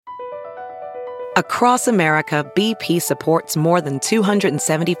Across America, BP supports more than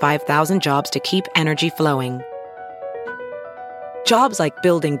 275,000 jobs to keep energy flowing. Jobs like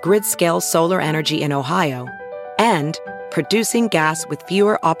building grid-scale solar energy in Ohio and producing gas with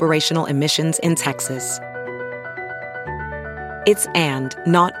fewer operational emissions in Texas. It's and,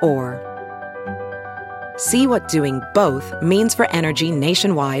 not or. See what doing both means for energy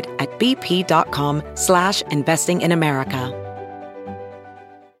nationwide at bp.com/investing in America.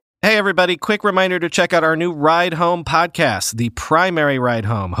 Hey, everybody. Quick reminder to check out our new Ride Home podcast, The Primary Ride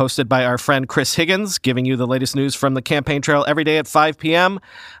Home, hosted by our friend Chris Higgins, giving you the latest news from the campaign trail every day at 5 p.m.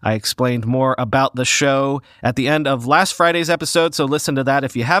 I explained more about the show at the end of last Friday's episode, so listen to that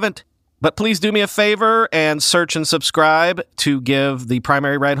if you haven't. But please do me a favor and search and subscribe to give The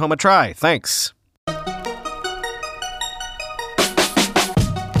Primary Ride Home a try. Thanks.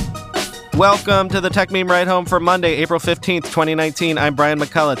 Welcome to the Tech Meme Ride Home for Monday, April 15th, 2019. I'm Brian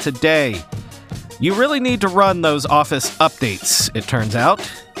McCullough. Today, you really need to run those Office updates, it turns out.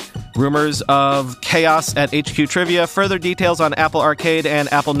 Rumors of chaos at HQ Trivia, further details on Apple Arcade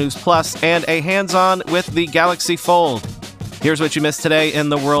and Apple News Plus, and a hands-on with the Galaxy Fold. Here's what you missed today in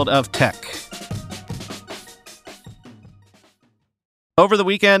the world of tech. Over the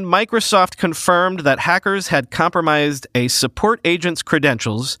weekend, Microsoft confirmed that hackers had compromised a support agent's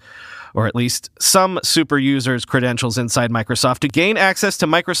credentials, or at least some super users' credentials inside Microsoft, to gain access to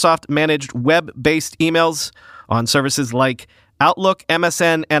Microsoft-managed web-based emails on services like Outlook,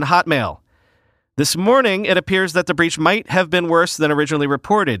 MSN, and Hotmail. This morning, it appears that the breach might have been worse than originally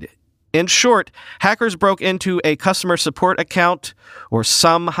reported. In short, hackers broke into a customer support account, or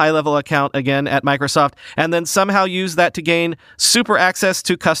some high-level account again at Microsoft, and then somehow used that to gain super access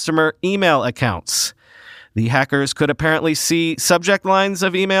to customer email accounts. The hackers could apparently see subject lines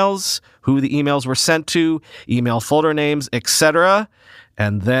of emails, who the emails were sent to, email folder names, etc.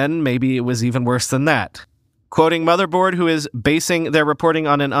 And then maybe it was even worse than that. Quoting Motherboard, who is basing their reporting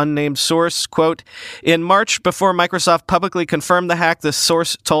on an unnamed source, quote, "In March, before Microsoft publicly confirmed the hack, the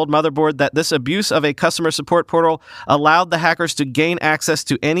source told Motherboard that this abuse of a customer support portal allowed the hackers to gain access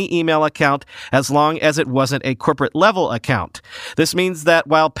to any email account as long as it wasn't a corporate-level account. This means that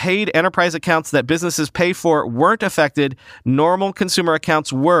while paid enterprise accounts that businesses pay for weren't affected, normal consumer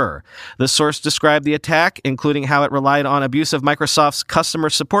accounts were." The source described the attack, including how it relied on abuse of Microsoft's customer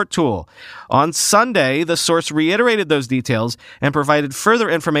support tool. On Sunday, the source reiterated those details and provided further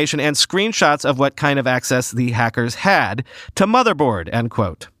information and screenshots of what kind of access the hackers had to Motherboard, end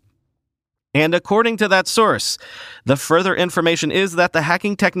quote. And according to that source, the further information is that the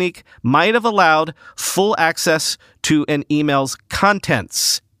hacking technique might have allowed full access to an email's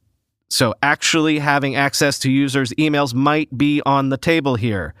contents. So actually having access to users' emails might be on the table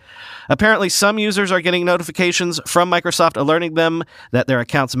here. Apparently, some users are getting notifications from Microsoft alerting them that their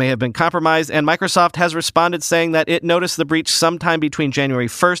accounts may have been compromised, and Microsoft has responded saying that it noticed the breach sometime between January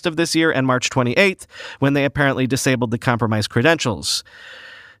 1st of this year and March 28th, when they apparently disabled the compromised credentials.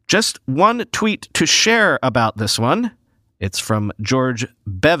 Just one tweet to share about this one. It's from George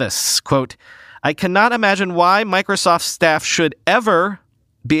Bevis, quote, "I cannot imagine why Microsoft staff should ever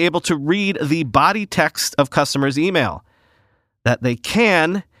be able to read the body text of customers' email. That they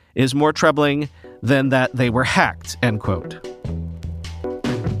can is more troubling than that they were hacked," end quote.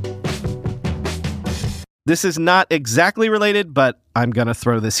 This is not exactly related, but I'm going to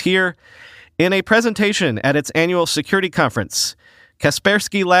throw this here. In a presentation at its annual security conference,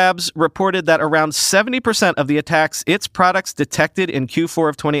 Kaspersky Labs reported that around 70% of the attacks its products detected in Q4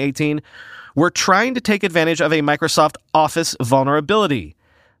 of 2018 were trying to take advantage of a Microsoft Office vulnerability.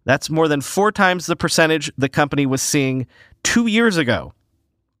 That's more than 4 times the percentage the company was seeing 2 years ago.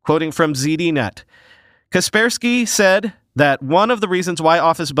 Quoting from ZDNet, Kaspersky said that one of the reasons why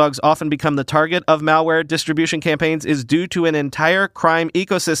Office bugs often become the target of malware distribution campaigns is due to an entire crime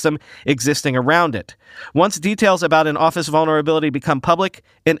ecosystem existing around it. Once details about an Office vulnerability become public,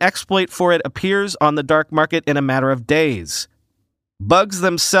 an exploit for it appears on the dark market in a matter of days. Bugs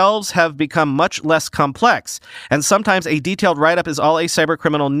themselves have become much less complex, and sometimes a detailed write-up is all a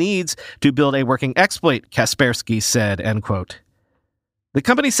cybercriminal needs to build a working exploit, Kaspersky said, end quote. The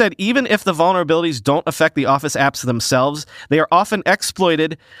company said even if the vulnerabilities don't affect the Office apps themselves, they are often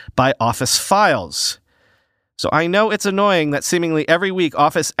exploited by Office files. So I know it's annoying that seemingly every week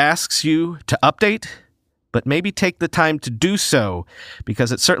Office asks you to update, but maybe take the time to do so,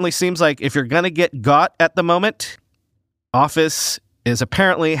 because it certainly seems like if you're going to get got at the moment, Office is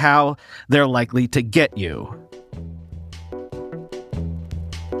apparently how they're likely to get you.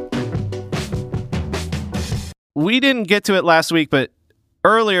 We didn't get to it last week, but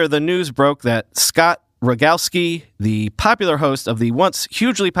earlier the news broke that Scott Rogalski, the popular host of the once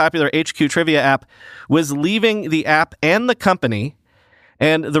hugely popular HQ Trivia app, was leaving the app and the company,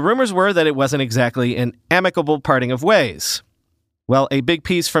 and the rumors were that it wasn't exactly an amicable parting of ways. Well, a big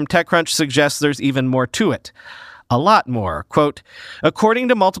piece from TechCrunch suggests there's even more to it. A lot more. Quote, according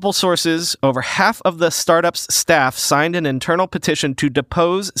to multiple sources, over half of the startup's staff signed an internal petition to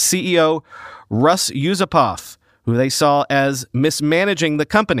depose CEO Russ Yusupov, who they saw as mismanaging the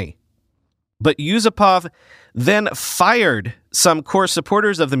company. But Yusupov then fired some core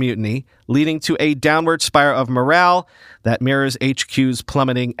supporters of the mutiny, leading to a downward spiral of morale that mirrors HQ's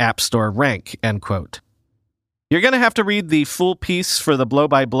plummeting App Store rank, end quote. You're going to have to read the full piece for the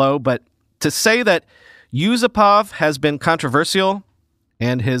blow-by-blow, but to say that Yusupov has been controversial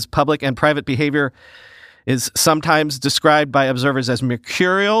and his public and private behavior is sometimes described by observers as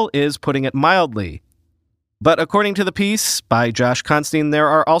mercurial is putting it mildly. But according to the piece by Josh Constine, there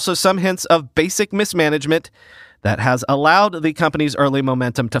are also some hints of basic mismanagement that has allowed the company's early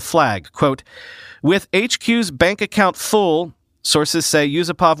momentum to flag. Quote, with HQ's bank account full, sources say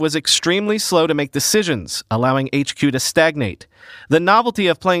Yusupov was extremely slow to make decisions, allowing HQ to stagnate. The novelty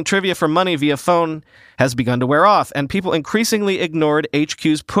of playing trivia for money via phone has begun to wear off, and people increasingly ignored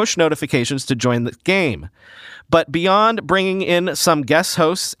HQ's push notifications to join the game. But beyond bringing in some guest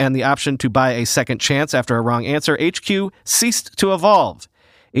hosts and the option to buy a second chance after a wrong answer, HQ ceased to evolve.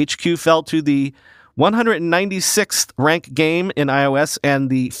 HQ fell to the 196th ranked game in iOS and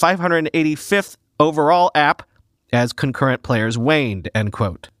the 585th overall app as concurrent players waned, end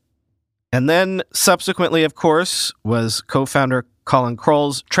quote. And then, subsequently, of course, was co-founder Colin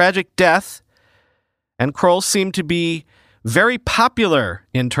Kroll's tragic death, and Kroll seemed to be very popular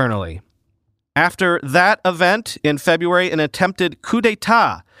internally. After that event in February, an attempted coup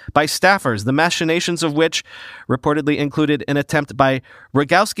d'etat by staffers, the machinations of which reportedly included an attempt by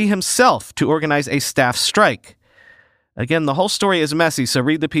Rogalski himself to organize a staff strike. Again, the whole story is messy, so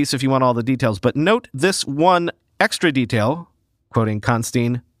read the piece if you want all the details. But note this one extra detail, quoting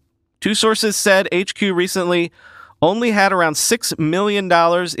Constine. Two sources said HQ recently only had around $6 million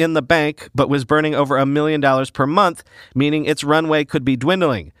in the bank, but was burning over $1 million per month, meaning its runway could be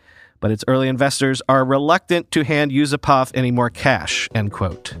dwindling. But its early investors are reluctant to hand Yusupov any more cash, end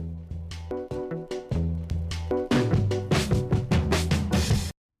quote.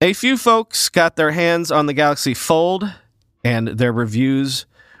 A few folks got their hands on the Galaxy Fold, and their reviews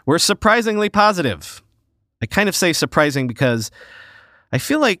were surprisingly positive. I kind of say surprising because I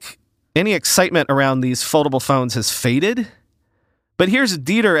feel like any excitement around these foldable phones has faded. But here's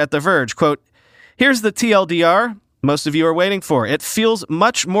Dieter at The Verge, quote, here's the TLDR most of you are waiting for. It feels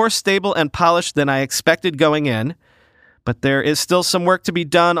much more stable and polished than I expected going in, but there is still some work to be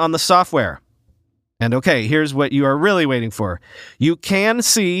done on the software. And okay, here's what you are really waiting for. You can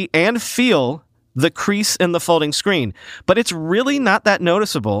see and feel the crease in the folding screen, but it's really not that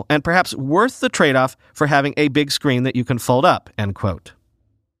noticeable and perhaps worth the trade-off for having a big screen that you can fold up, end quote.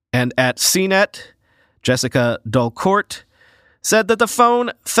 And at CNET, Jessica Dolcourt said that the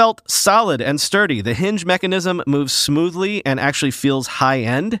phone felt solid and sturdy. The hinge mechanism moves smoothly and actually feels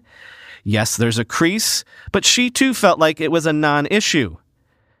high-end. Yes, there's a crease, but she too felt like it was a non-issue.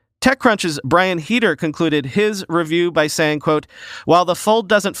 TechCrunch's Brian Heater concluded his review by saying, quote, while the Fold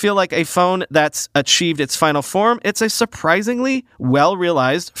doesn't feel like a phone that's achieved its final form, it's a surprisingly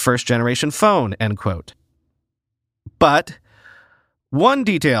well-realized first-generation phone, end quote. But one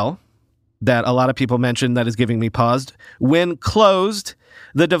detail that a lot of people mentioned that is giving me pause, when closed,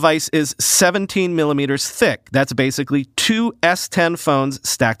 the device is 17 millimeters thick. That's basically two S10 phones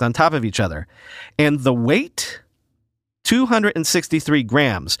stacked on top of each other. And the weight? 263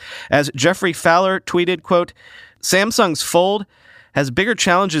 grams. As Jeffrey Fowler tweeted, quote, Samsung's Fold has bigger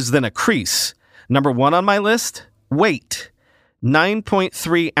challenges than a crease. Number one on my list, weight.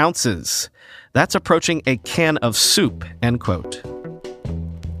 9.3 ounces. That's approaching a can of soup, end quote.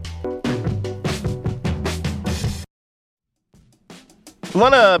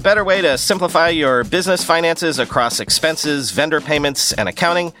 Want a better way to simplify your business finances across expenses, vendor payments, and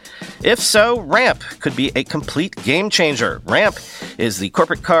accounting? If so, Ramp could be a complete game changer. Ramp is the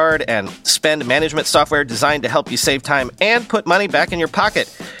corporate card and spend management software designed to help you save time and put money back in your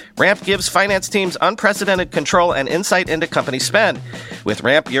pocket. Ramp gives finance teams unprecedented control and insight into company spend. With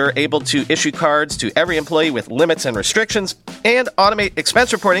Ramp, you're able to issue cards to every employee with limits and restrictions, and automate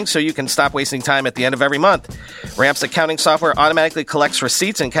expense reporting so you can stop wasting time at the end of every month. Ramp's accounting software automatically collects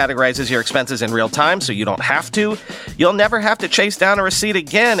receipts and categorizes your expenses in real time so you don't have to. You'll never have to chase down a receipt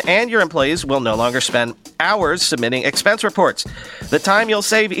again, and your employees will no longer spend hours submitting expense reports. The time you'll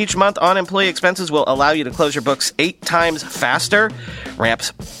save each month on employee expenses will allow you to close your books 8 times faster. Ramp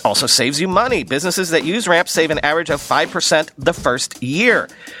also saves you money. Businesses that use Ramp save an average of 5% the first year.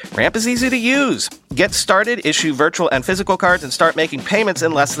 Ramp is easy to use. Get started, issue virtual and physical cards, and start making payments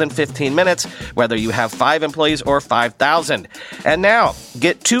in less than 15 minutes, whether you have 5 employees or 5,000. And now,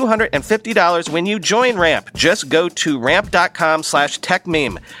 get $250 when you join Ramp. Just go to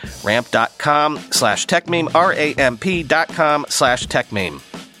ramp.com/techmeme. Ramp.com/techmeme, ramp.com/techmeme.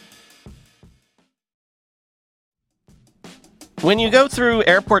 When you go through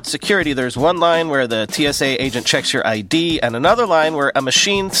airport security, there's one line where the TSA agent checks your ID and another line where a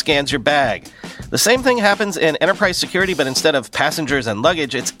machine scans your bag. The same thing happens in enterprise security, but instead of passengers and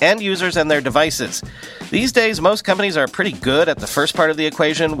luggage, it's end users and their devices. These days, most companies are pretty good at the first part of the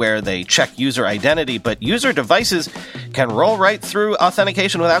equation where they check user identity, but user devices can roll right through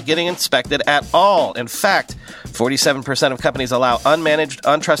authentication without getting inspected at all. In fact, 47% of companies allow unmanaged,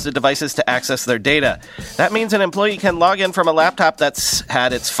 untrusted devices to access their data. That means an employee can log in from a laptop that's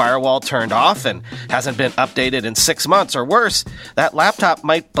had its firewall turned off and hasn't been updated in 6 months, or worse, that laptop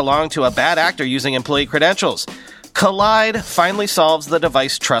might belong to a bad actor using employee credentials. Kolide finally solves the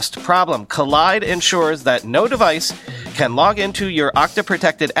device trust problem. Kolide ensures that no device can log into your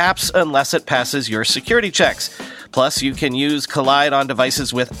Okta-protected apps unless it passes your security checks. Plus, you can use Kolide on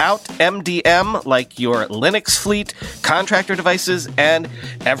devices without MDM, like your Linux fleet, contractor devices, and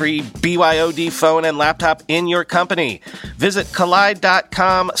every BYOD phone and laptop in your company. Visit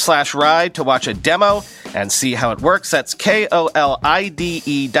kolide.com/ride to watch a demo and see how it works. That's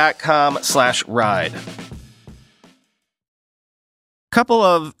KOLIDE.com/ride. Couple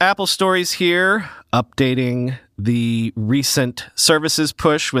of Apple stories here, updating the recent services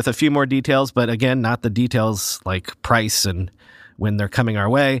push with a few more details, but again, not the details like price and when they're coming our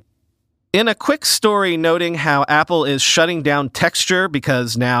way. In a quick story noting how Apple is shutting down Texture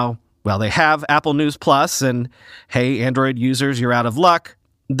because now, well, they have Apple News Plus, and hey, Android users, you're out of luck,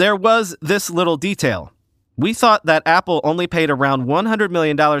 there was this little detail. We thought that Apple only paid around $100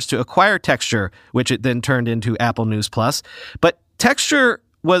 million to acquire Texture, which it then turned into Apple News Plus, but Texture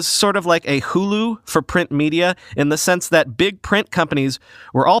was sort of like a Hulu for print media in the sense that big print companies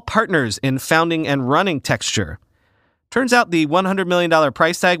were all partners in founding and running Texture. Turns out the $100 million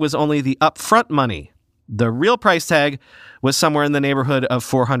price tag was only the upfront money. The real price tag was somewhere in the neighborhood of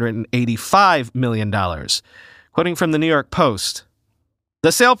 $485 million. Quoting from the New York Post,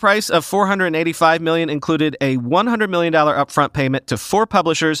 the sale price of $485 million included a $100 million upfront payment to 4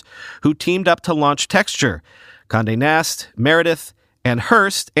 publishers who teamed up to launch Texture: Condé Nast, Meredith, and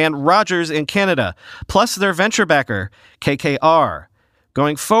Hearst, and Rogers in Canada, plus their venture backer, KKR.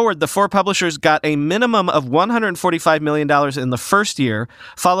 Going forward, the 4 publishers got a minimum of $145 million in the first year,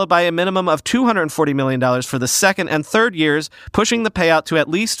 followed by a minimum of $240 million for the second and third years, pushing the payout to at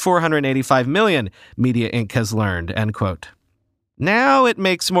least $485 million, Media Inc. has learned, end quote. Now it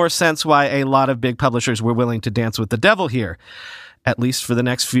makes more sense why a lot of big publishers were willing to dance with the devil here. At least for the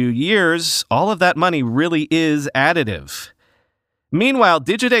next few years, all of that money really is additive. Meanwhile,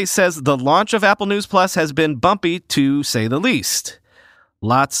 Digiday says the launch of Apple News Plus has been bumpy, to say the least.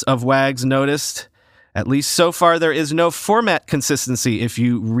 Lots of wags noticed. At least so far, there is no format consistency if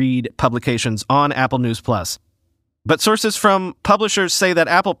you read publications on Apple News Plus. But sources from publishers say that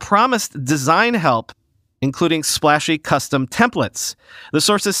Apple promised design help, including splashy custom templates. The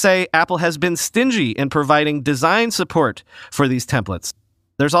sources say Apple has been stingy in providing design support for these templates.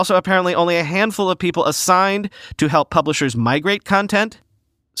 There's also apparently only a handful of people assigned to help publishers migrate content.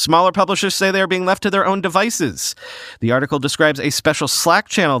 Smaller publishers say they are being left to their own devices. The article describes a special Slack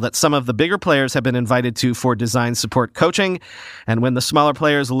channel that some of the bigger players have been invited to for design support coaching. And when the smaller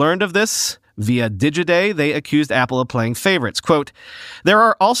players learned of this, via Digiday, they accused Apple of playing favorites. Quote, there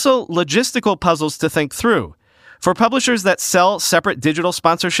are also logistical puzzles to think through. For publishers that sell separate digital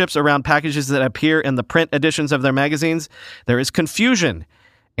sponsorships around packages that appear in the print editions of their magazines, there is confusion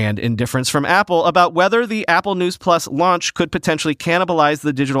and indifference from Apple about whether the Apple News Plus launch could potentially cannibalize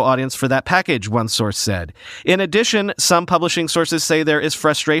the digital audience for that package, one source said. In addition, some publishing sources say there is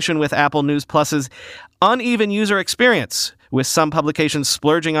frustration with Apple News Plus's uneven user experience, with some publications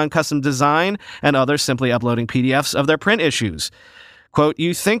splurging on custom design and others simply uploading PDFs of their print issues. Quote,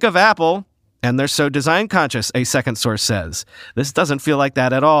 you think of Apple, and they're so design conscious, a second source says. This doesn't feel like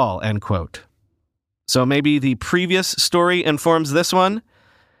that at all, end quote. So maybe the previous story informs this one,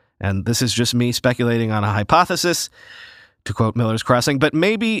 and this is just me speculating on a hypothesis. to quote Miller's Crossing. But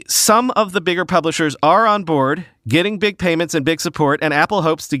maybe some of the bigger publishers are on board, getting big payments and big support, and Apple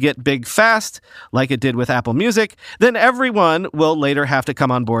hopes to get big fast, like it did with Apple Music. Then everyone will later have to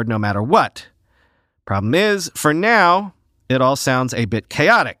come on board no matter what. Problem is, for now, it all sounds a bit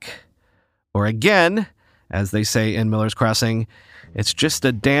chaotic. Or again, as they say in Miller's Crossing, it's just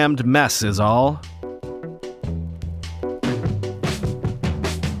a damned mess is all.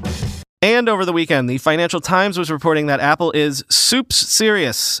 And over the weekend, the Financial Times was reporting that Apple is soups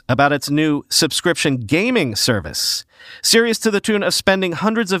serious about its new subscription gaming service. Serious to the tune of spending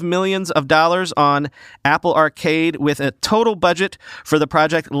hundreds of millions of dollars on Apple Arcade, with a total budget for the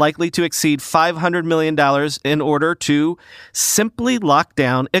project likely to exceed $500 million in order to simply lock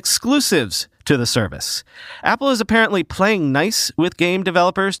down exclusives to the service. Apple is apparently playing nice with game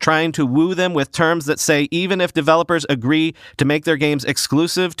developers, trying to woo them with terms that say even if developers agree to make their games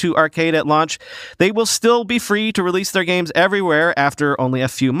exclusive to Arcade at launch, they will still be free to release their games everywhere after only a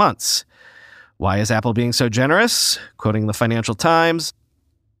few months. Why is Apple being so generous? Quoting the Financial Times,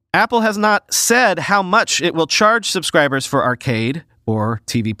 Apple has not said how much it will charge subscribers for Arcade or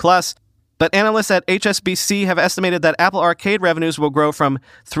TV Plus, but analysts at HSBC have estimated that Apple Arcade revenues will grow from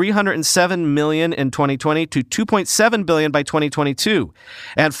 $307 million in 2020 to $2.7 billion by 2022,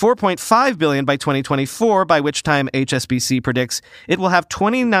 and $4.5 billion by 2024, by which time HSBC predicts it will have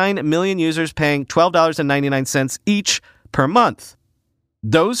 29 million users paying $12.99 each per month.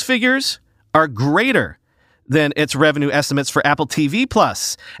 Those figures are greater than its revenue estimates for Apple TV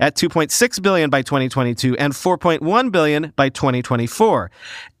Plus at $2.6 billion by 2022 and $4.1 billion by 2024.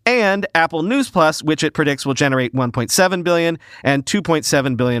 And Apple News Plus, which it predicts will generate $1.7 billion and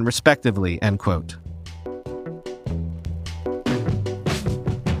 $2.7 billion respectively, end quote.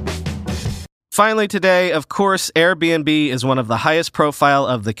 Finally today, of course, Airbnb is one of the highest profile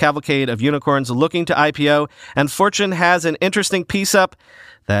of the cavalcade of unicorns looking to IPO, and Fortune has an interesting piece up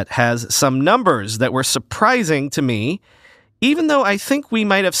that has some numbers that were surprising to me, even though I think we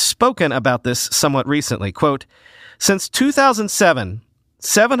might have spoken about this somewhat recently. Quote, since 2007,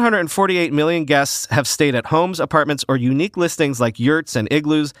 748 million guests have stayed at homes, apartments, or unique listings like yurts and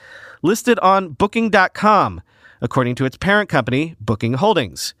igloos listed on Booking.com, according to its parent company, Booking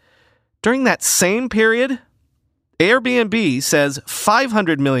Holdings. During that same period, Airbnb says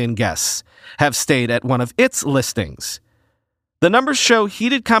 500 million guests have stayed at one of its listings. The numbers show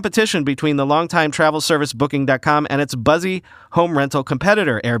heated competition between the longtime travel service Booking.com and its buzzy home rental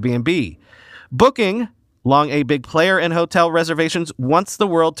competitor, Airbnb. Booking, long a big player in hotel reservations, wants the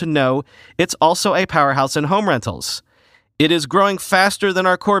world to know it's also a powerhouse in home rentals. It is growing faster than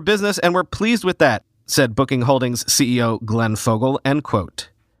our core business, and we're pleased with that, said Booking Holdings CEO Glenn Fogel, end quote.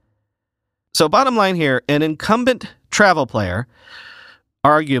 So bottom line here, an incumbent travel player,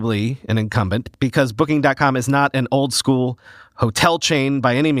 arguably an incumbent, because Booking.com is not an old-school hotel chain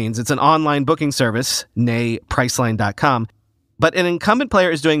by any means. It's an online booking service, nay Priceline.com. But an incumbent player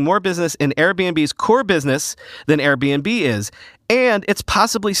is doing more business in Airbnb's core business than Airbnb is, and it's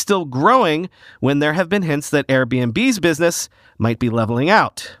possibly still growing when there have been hints that Airbnb's business might be leveling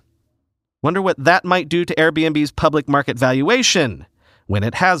out. Wonder what that might do to Airbnb's public market valuation when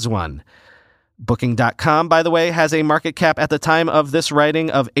it has one. Booking.com, by the way, has a market cap at the time of this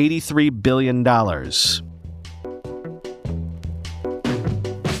writing of $83 billion.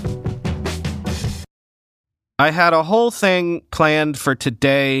 I had a whole thing planned for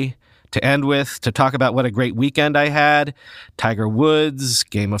today to end with, to talk about what a great weekend I had. Tiger Woods,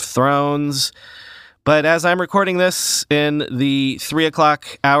 Game of Thrones. But as I'm recording this in the 3 o'clock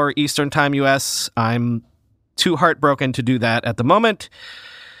hour Eastern Time US, I'm too heartbroken to do that at the moment.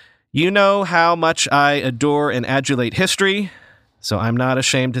 You know how much I adore and adulate history, so I'm not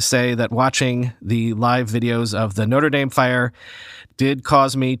ashamed to say that watching the live videos of the Notre Dame fire did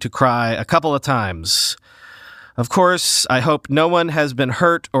cause me to cry a couple of times. Of course, I hope no one has been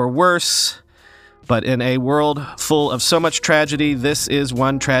hurt or worse, but in a world full of so much tragedy, this is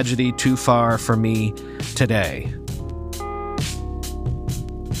one tragedy too far for me today.